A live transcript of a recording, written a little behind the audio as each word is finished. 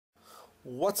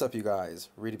What's up, you guys?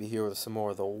 reidabee here with some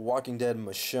more of The Walking Dead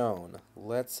Michonne.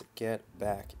 Let's get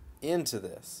back into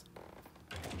this.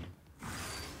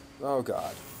 Oh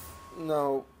god.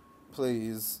 No,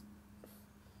 please.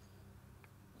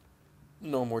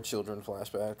 No more children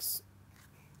flashbacks.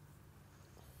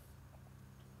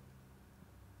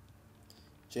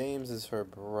 James is her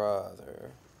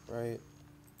brother, right?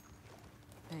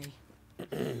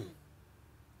 Hey.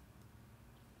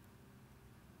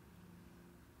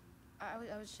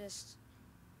 I was just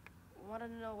wanted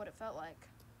to know what it felt like.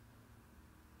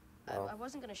 Well. I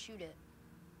wasn't gonna shoot it.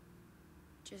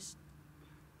 Just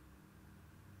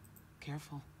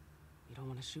Careful. You don't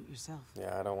want to shoot yourself.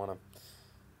 Yeah, I don't want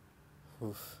to...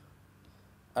 Oof.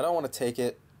 I don't want to take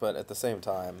it, but at the same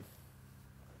time...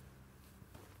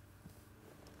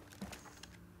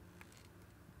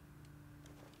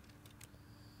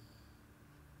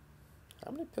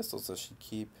 How many pistols does she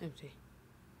keep? Empty.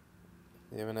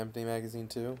 You have an empty magazine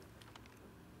too?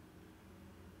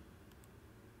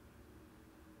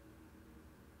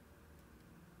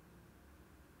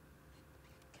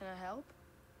 can I help?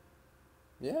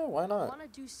 Yeah, why I not? wanna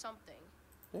do something.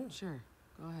 Yeah. Sure.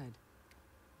 Go ahead.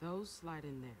 Those slide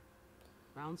in there.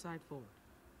 Round side forward.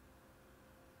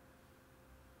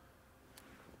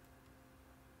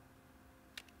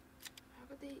 How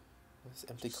could they Those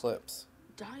empty Just- clips.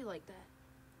 die like that?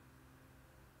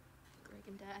 Greg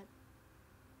and Dad.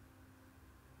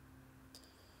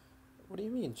 What do you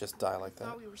mean, just die like I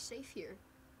thought that? we were safe here.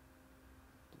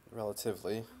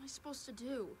 Relatively. What am I supposed to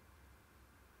do?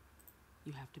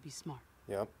 You have to be smart.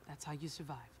 Yep. That's how you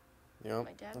survive. Yep.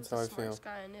 My dad That's was how the I feel. smartest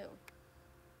guy I knew.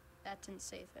 That didn't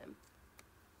save him.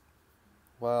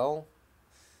 Well,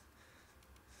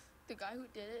 The guy who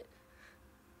did it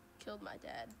killed my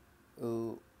dad.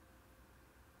 ooh.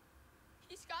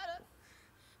 He's gotta.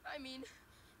 I mean,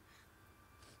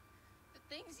 the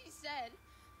things he said,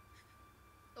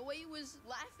 the way he was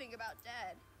laughing about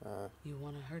Dad. You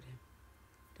want to hurt him,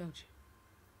 don't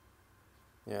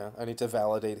you? Yeah, I need to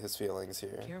validate his feelings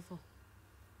here. Careful.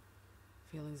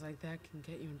 Feelings like that can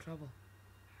get you in trouble.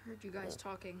 I heard you guys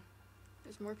talking.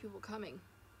 There's more people coming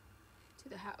to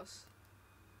the house.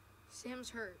 Sam's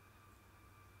hurt.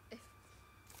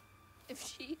 If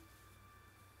she...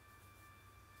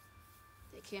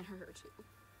 They can't hurt her too.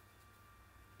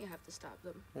 You have to stop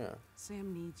them. Yeah.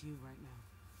 Sam needs you right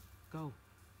now. Go.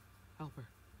 Help her.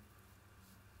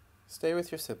 Stay with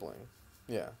your sibling.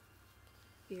 Yeah,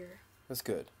 Beer. that's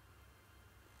good.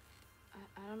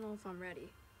 I don't know if I'm ready.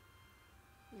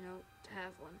 You know, to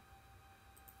have one.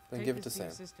 Then Take give it to this your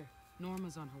Sam. sister.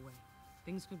 Norma's on her way.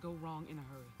 Things could go wrong in a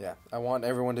hurry. Yeah, I want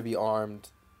everyone to be armed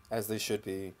as they should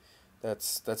be.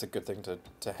 That's a good thing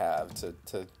to have,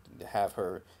 to have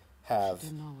her have.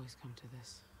 Didn't always come to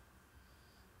this.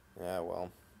 Yeah,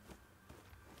 well.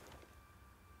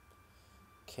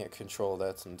 Can't control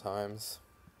that sometimes.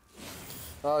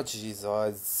 Oh,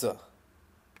 Jesus.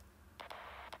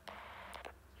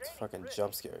 It's fucking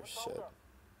jump scare shit.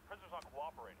 Prisoner's not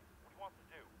cooperating. What do you want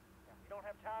to do? We don't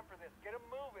have time for this. Get him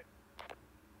moving.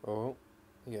 Oh,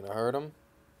 you gonna hurt him?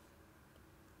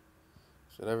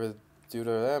 Whatever do to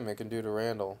them, it can do to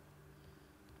Randall.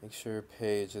 Make sure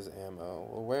Paige has ammo.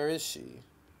 Well, where is she?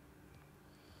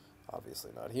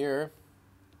 Obviously not here.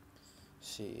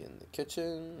 She in the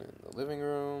kitchen, in the living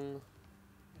room.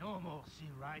 Normal, see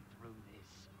right through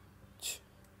this.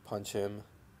 Punch him.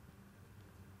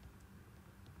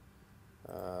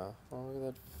 Oh, look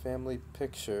at that family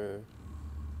picture.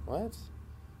 What?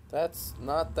 That's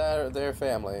not their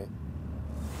family.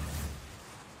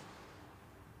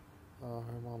 Oh,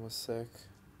 her mom was sick.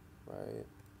 Right.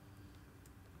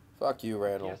 Fuck you,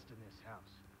 Randall. Guest in this house.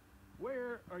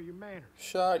 Where are your manners?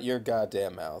 Shut your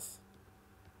goddamn mouth.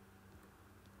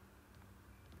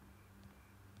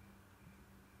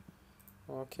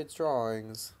 Oh, kids'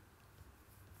 drawings.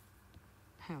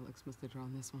 Alex must have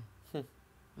drawn this one.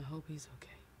 I hope he's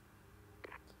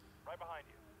okay. Right behind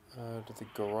you. To the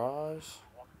garage.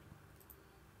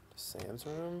 To Sam's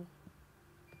room.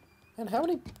 And how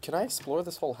many... Can I explore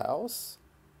this whole house?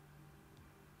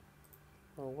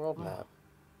 Oh, world Wow. map.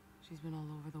 She's been all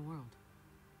over the world.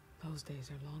 Those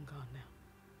days are long gone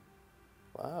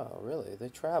now. Wow, really? They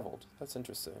traveled. That's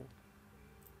interesting.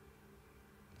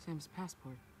 Sam's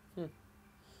passport. Hmm.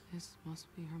 This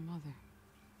must be her mother.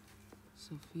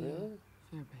 Sophia Really?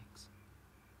 Fairbanks.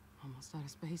 Almost out of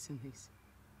space in these.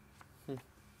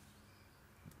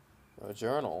 A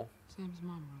journal. Sam's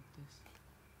mom wrote this.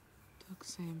 Took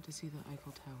Sam to see the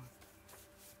Eiffel Tower.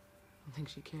 I don't think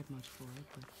she cared much for it,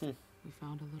 but we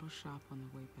found a little shop on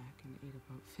the way back and ate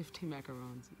about 50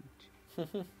 macarons each. I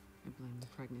blame the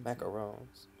pregnancy.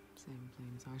 Macarons. Sam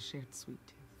blames our shared sweet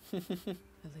tooth.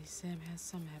 At least Sam has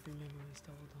some happy memories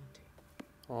to hold on to.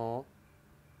 Aw.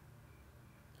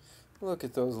 Look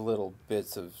at those little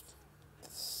bits of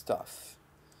stuff.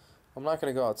 I'm not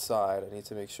gonna go outside. I need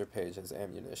to make sure Paige has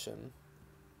ammunition.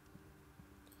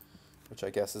 Which I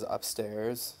guess is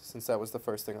upstairs, since that was the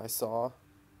first thing I saw.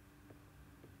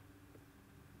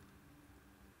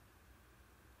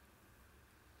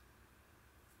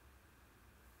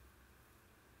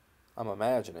 I'm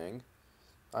imagining.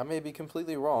 I may be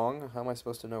completely wrong. How am I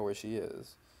supposed to know where she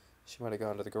is? She might have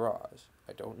gone to the garage.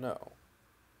 I don't know.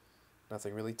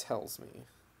 Nothing really tells me.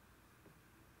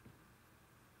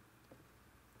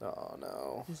 Oh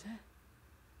no. Is that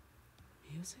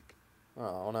music?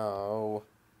 Oh no.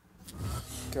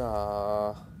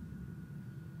 Gah.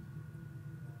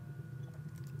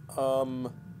 Oh,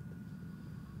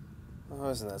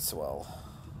 isn't that swell?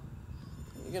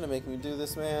 You gonna make me do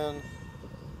this, man?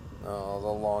 Oh, the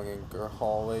longing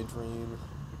hallway dream.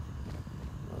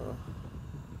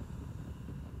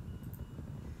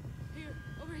 Here,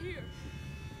 over here.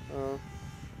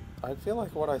 I feel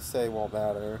like what I say won't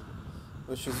matter,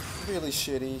 which is really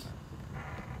shitty.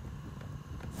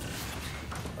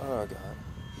 Oh god.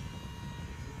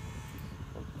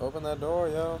 Open that door,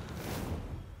 yo.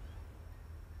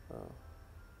 Oh.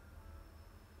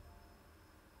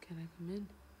 Can I come in?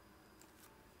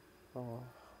 Oh.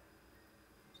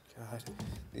 God.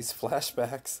 These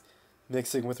flashbacks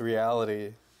mixing with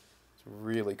reality. It's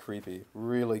really creepy.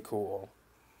 Really cool.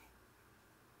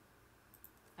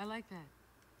 I like that.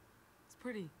 It's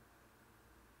pretty.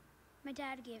 My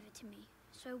dad gave it to me,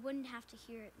 so I wouldn't have to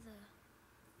hear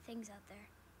the things out there.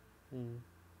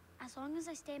 As long as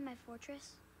I stay in my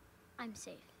fortress, I'm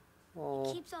safe. Oh.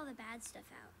 It keeps all the bad stuff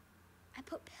out. I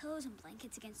put pillows and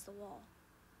blankets against the wall.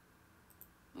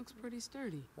 Looks pretty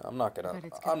sturdy. I'm not Bet it's going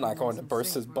kept to nice and burst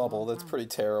safe his for a bubble. long That's time. pretty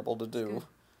terrible to do.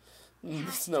 It has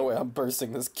There's no to. way I'm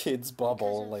bursting this kid's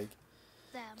bubble. of Like,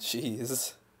 Them.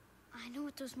 jeez. I know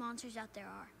what those monsters out there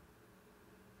are.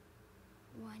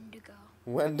 Wendigo.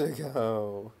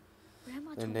 Wendigo. Grandma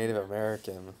They're told Native me about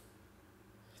American.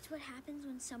 It's what happens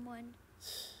when someone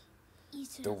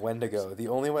eats The another Wendigo. person. The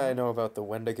only way I know about the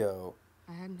Wendigo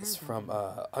I hadn't heard is that from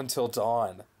one. Until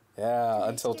Dawn. Yeah, Do they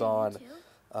Until scare you Dawn.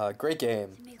 too? Great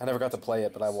game. They make I never got to lots of play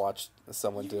it, but I noise. watched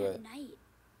someone Even do at it. night.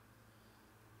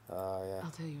 Yeah.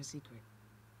 I'll tell you a secret.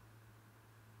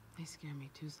 They scare me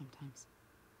too sometimes.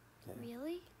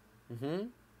 Really? Mm-hmm.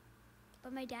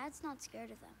 But my dad's not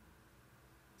scared of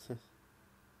them.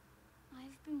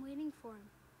 I've been waiting for him.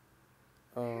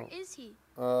 Where is he?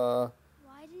 Why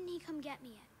didn't he come get me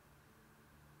yet?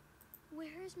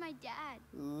 Where's my dad?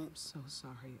 I'm so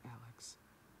sorry, Alex.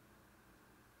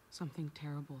 Something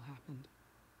terrible happened.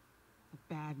 A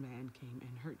bad man came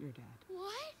and hurt your dad.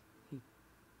 What? He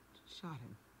shot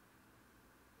him.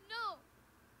 No!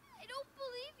 I don't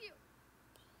believe you!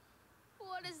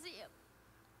 What is he?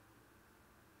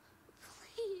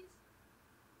 Please.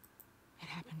 It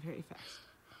happened very fast.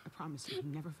 I promise you, he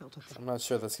never felt a thing. I'm not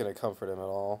sure that's gonna comfort him at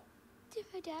all. Did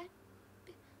my dad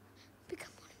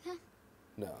become one of them?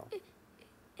 No.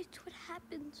 It's what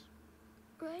happens,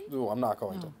 right? Ooh, I'm not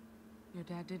going No, your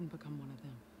dad didn't become one of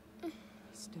them.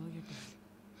 He's still your dad.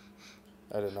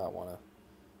 to. I did not want to.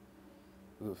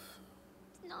 Oof.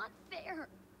 It's not fair.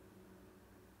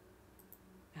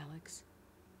 Alex,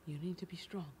 you need to be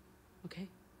strong, okay?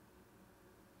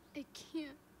 I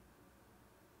can't.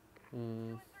 2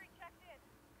 and 3 checked in.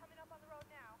 Coming up on the road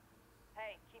now.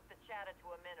 Hey, keep the chatter to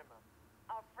a minimum.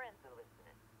 Our friends are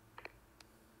listening.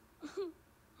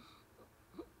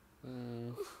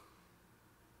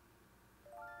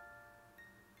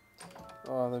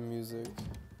 Oh, the music.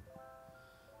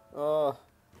 Oh.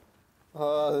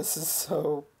 Oh, this is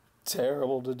so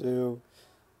terrible to do.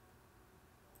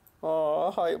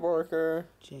 Oh, hype worker.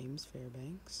 James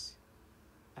Fairbanks.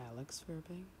 Alex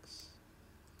Fairbanks.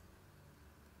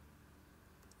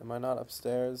 Am I not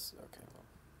upstairs? Okay, well.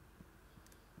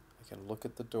 I can look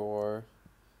at the door.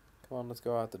 Come on, let's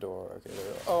go out the door. Okay, there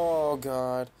we go. Oh,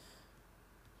 God.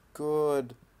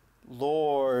 Good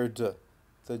Lord.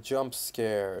 The jump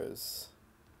scares.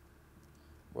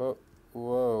 Whoa.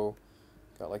 Whoa.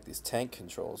 Got like these tank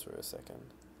controls for a second.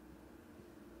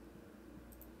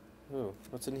 Ooh,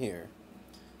 what's in here?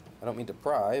 I don't mean to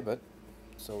pry, but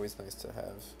it's always nice to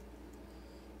have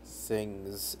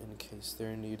things in case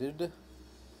they're needed.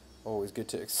 Always good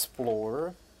to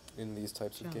explore in these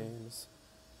types of John. games.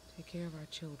 Take care of our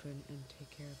children and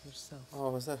take care of yourself.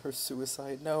 Oh, is that her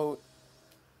suicide note?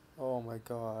 Oh my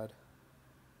god.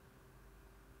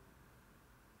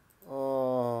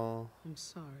 Oh. I'm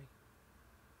sorry.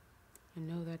 I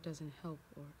know that doesn't help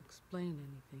or explain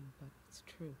anything, but it's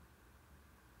true.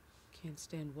 can't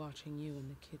stand watching you and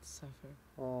the kids suffer.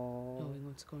 Oh. Knowing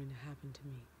what's going to happen to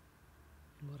me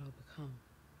and what I'll become.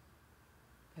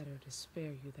 Better to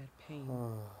spare you that pain.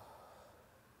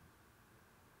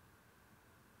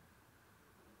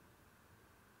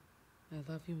 I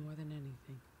love you more than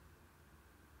anything.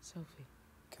 Sophie.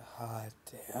 God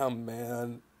damn,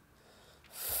 man.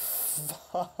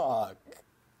 Fuck.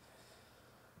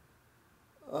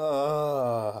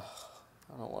 I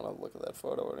don't want to look at that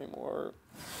photo anymore.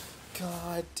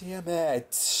 God damn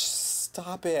it.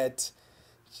 Stop it.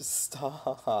 Just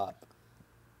stop.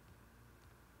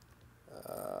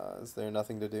 Is there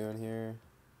nothing to do in here?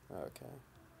 Okay.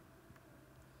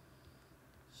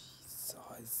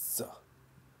 Jesus.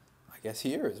 I guess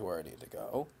here is where I need to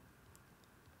go.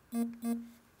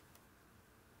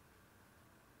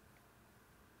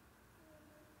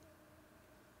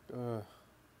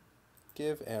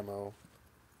 Give ammo.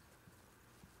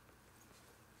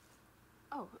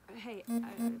 Oh, hey, I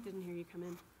didn't hear you come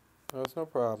in. Oh, it's no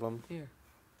problem. Here.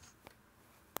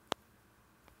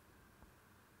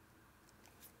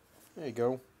 There you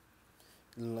go.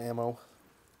 Little ammo.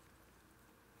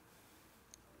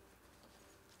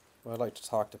 Well, I'd like to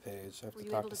talk to Paige. I have Were to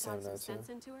you talk able to to Sam talk now, some too. sense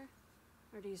into her?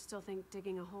 Or do you still think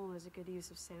digging a hole is a good use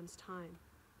of Sam's time?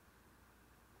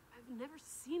 I've never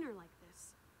seen her like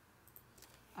this.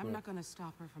 I'm not gonna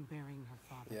stop her from burying her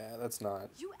father. Yeah, that's not.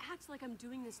 You act like I'm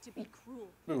doing this to be cruel.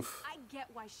 Oof. I get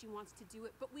why she wants to do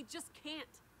it, but we just can't.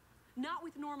 Not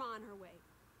with Norma on her way.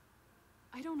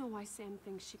 I don't know why Sam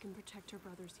thinks she can protect her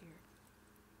brothers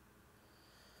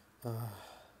here.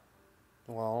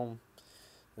 Well,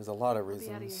 there's a lot of I'll be out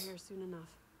of your reasons. hair soon enough.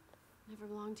 Never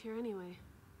belonged here anyway.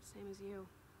 Same as you.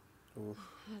 Oof.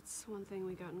 That's one thing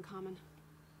we got in common.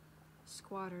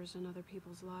 Squatters in other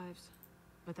people's lives.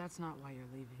 But that's not why you're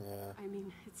leaving. Yeah. I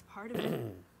mean, it's part of it.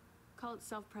 Call it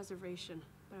self-preservation,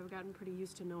 but I've gotten pretty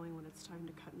used to knowing when it's time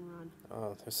to cut and run.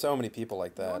 Oh, there's so many people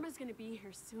like that. Norma's gonna be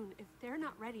here soon. If they're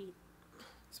not ready,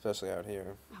 Especially out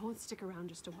here. I won't stick around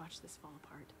just to watch this fall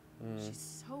apart.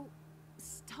 She's so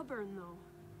stubborn, though.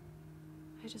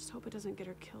 I just hope it doesn't get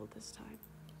her killed this time.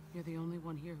 You're the only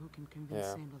one here who can convince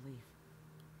Yeah. Sam to leave.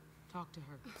 Talk to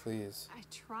her. Please. I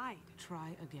tried.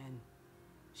 Try again.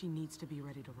 She needs to be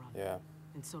ready to run. Yeah.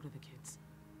 And so do the kids.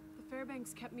 The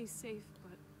Fairbanks kept me safe,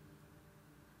 but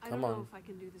I Come don't on. know if I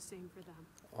can do the same for them.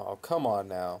 Oh, come on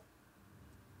now.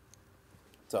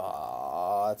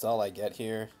 That's all I get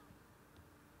here.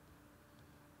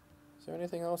 Is there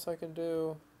anything else I can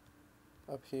do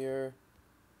up here?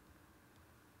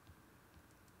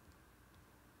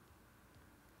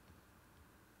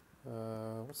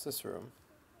 What's this room?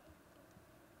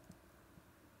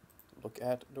 Look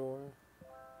at door.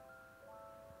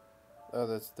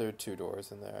 Oh, there are two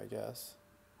doors in there, I guess.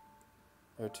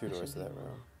 There are two That doors should to be that one.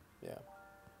 room. Yeah.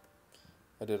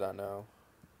 I did not know.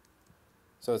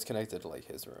 So it's connected to, like,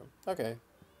 his room. Okay.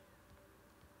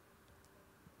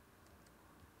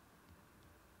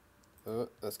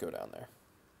 Let's go down there.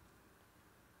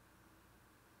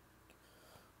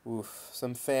 Oof.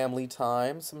 Some family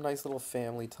time. Some nice little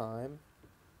family time.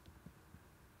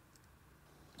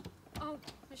 Oh,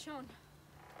 Michonne.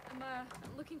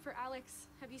 I'm looking for Alex.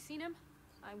 Have you seen him?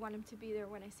 I want him to be there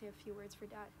when I say a few words for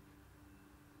Dad.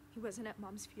 He wasn't at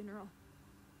Mom's funeral.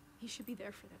 He should be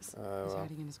there for this. He's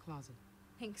hiding in his closet.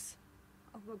 Thanks.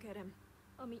 I'll go get him.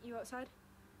 I'll meet you outside.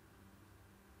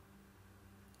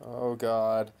 Oh,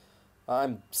 God.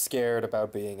 I'm scared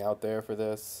about being out there for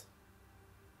this.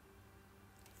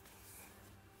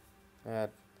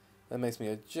 That makes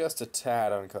me just a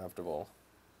tad uncomfortable.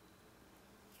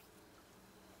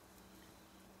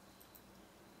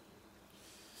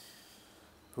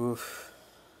 Oof.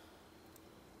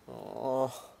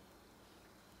 Oh.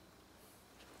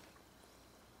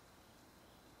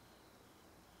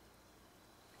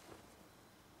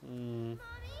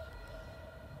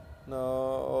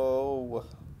 No.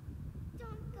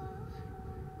 Don't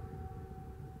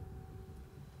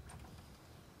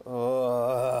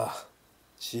go. Ugh.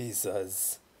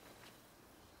 Jesus.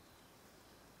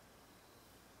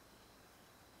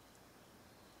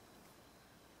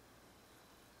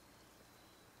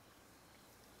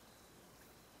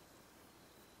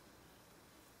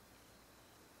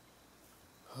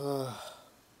 I'm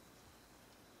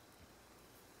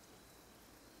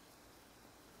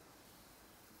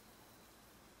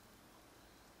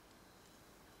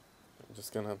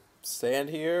just gonna stand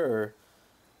here, or...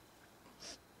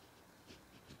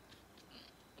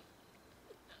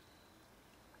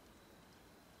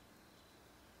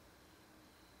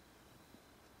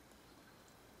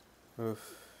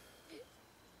 Oof.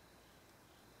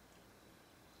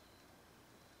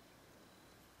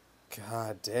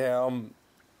 God damn.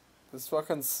 This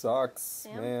fucking sucks,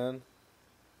 Sam? man.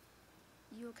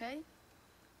 You okay?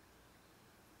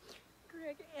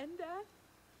 Greg and Dad?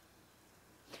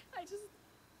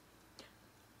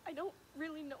 I don't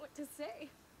really know what to say.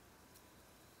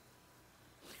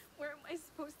 Where am I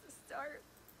supposed to start?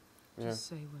 Yeah. Just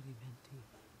say what he meant to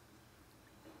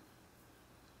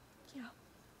you.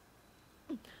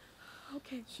 Yeah.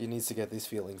 Okay. She needs to get these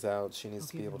feelings out. She needs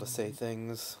to be able to say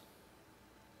things.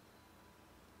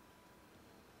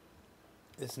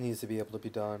 This needs to be able to be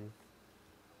done.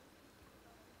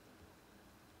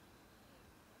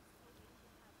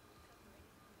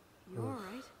 You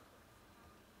alright?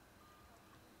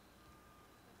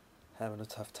 Having a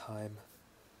tough time.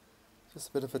 Just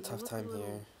a bit of a tough time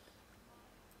here.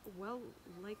 Well,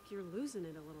 like you're losing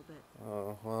it a little bit.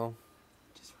 Oh, well.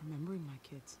 Just remembering my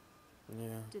kids.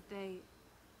 Yeah. Did they,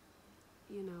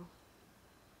 you know?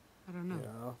 I don't know.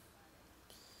 Yeah.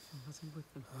 I wasn't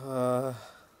with them.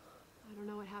 I don't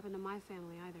know what happened to my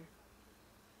family either.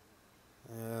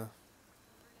 Yeah.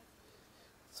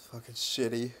 It's fucking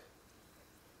shitty.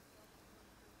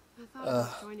 I thought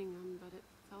about joining them, but it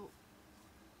felt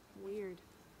weird.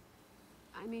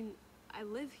 I mean, I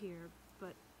live here,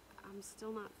 but I'm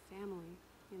still not family,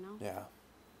 you know? Yeah.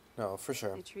 No, for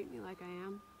sure. They treat me like I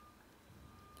am,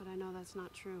 but I know that's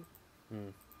not true.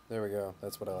 There we go.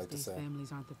 That's what I like to These say.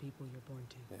 families aren't the people you're born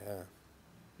to. Yeah.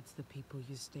 It's the people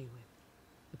you stay with.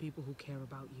 The people who care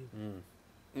about you.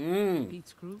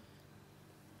 Pete's crew,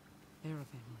 they're a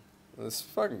family. This is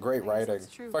fucking great writing.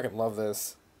 It's true. Fucking love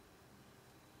this.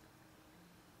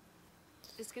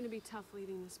 It's gonna be tough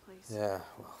leaving this place. Yeah,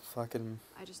 well, fucking...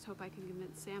 I just hope I can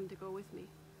convince Sam to go with me.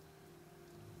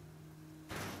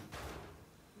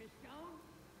 Michonne?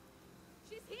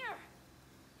 She's here!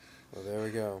 Well, there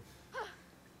we go.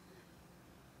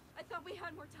 I thought we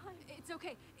had more time. It's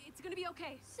okay. It's gonna be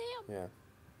okay. Sam! Yeah.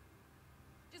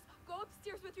 Just go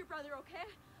upstairs with your brother, okay?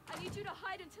 I need you to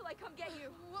hide until I come get you.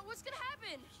 What's gonna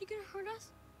happen? She gonna hurt us?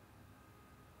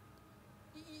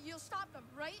 You'll stop them,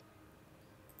 right?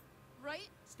 Right?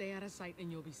 Stay out of sight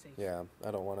and you'll be safe. Yeah,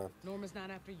 I don't want to... Norma's not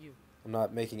after you. I'm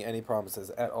not making any promises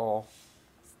at all.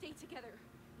 Stay together,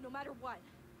 no matter what.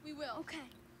 We will.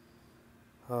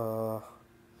 Okay.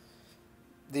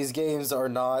 These games are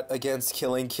not against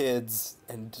killing kids,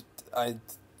 and I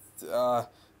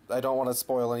don't want to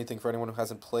spoil anything for anyone who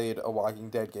hasn't played a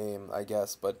Walking Dead game, I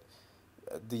guess, but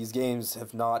these games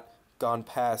have not gone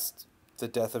past the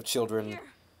death of children, Here.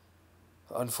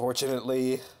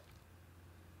 unfortunately.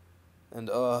 And,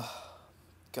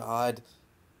 God.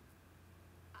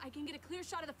 I can get a clear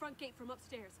shot of the front gate from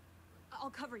upstairs. I'll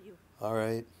cover you.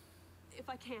 Alright. If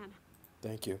I can.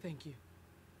 Thank you. Thank you.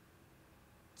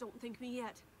 Don't thank me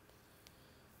yet.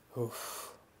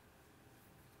 Oof.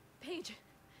 Paige,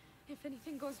 if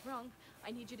anything goes wrong,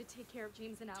 I need you to take care of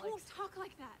James and Alex. Don't talk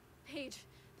like that. Paige,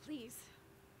 please.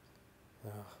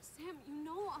 Sam, you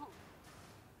know I'll...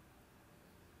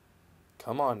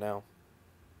 Come on now.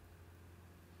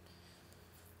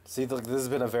 See, look, this has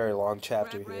been a very long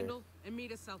chapter Grab here. Randall and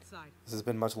meet us outside. This has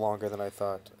been much longer than I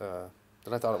thought it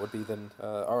would be, than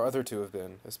our other two have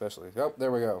been, especially. Oh,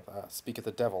 there we go. Speak of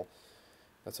the devil.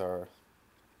 That's our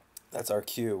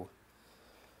cue.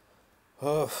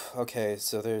 Oh, okay,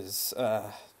 so there's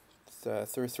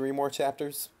three more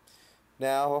chapters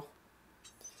now.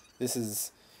 This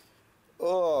is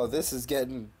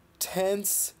getting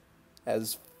tense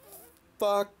as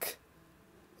fuck.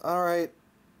 Alright,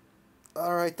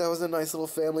 that was a nice little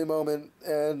family moment,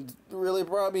 and really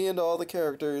brought me into all the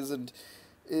characters, and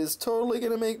is totally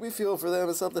gonna make me feel for them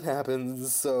if something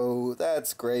happens, so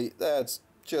that's great. That's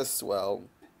just swell.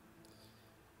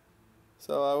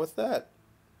 So, with that,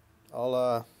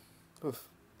 I'll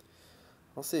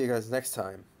see you guys next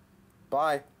time.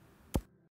 Bye.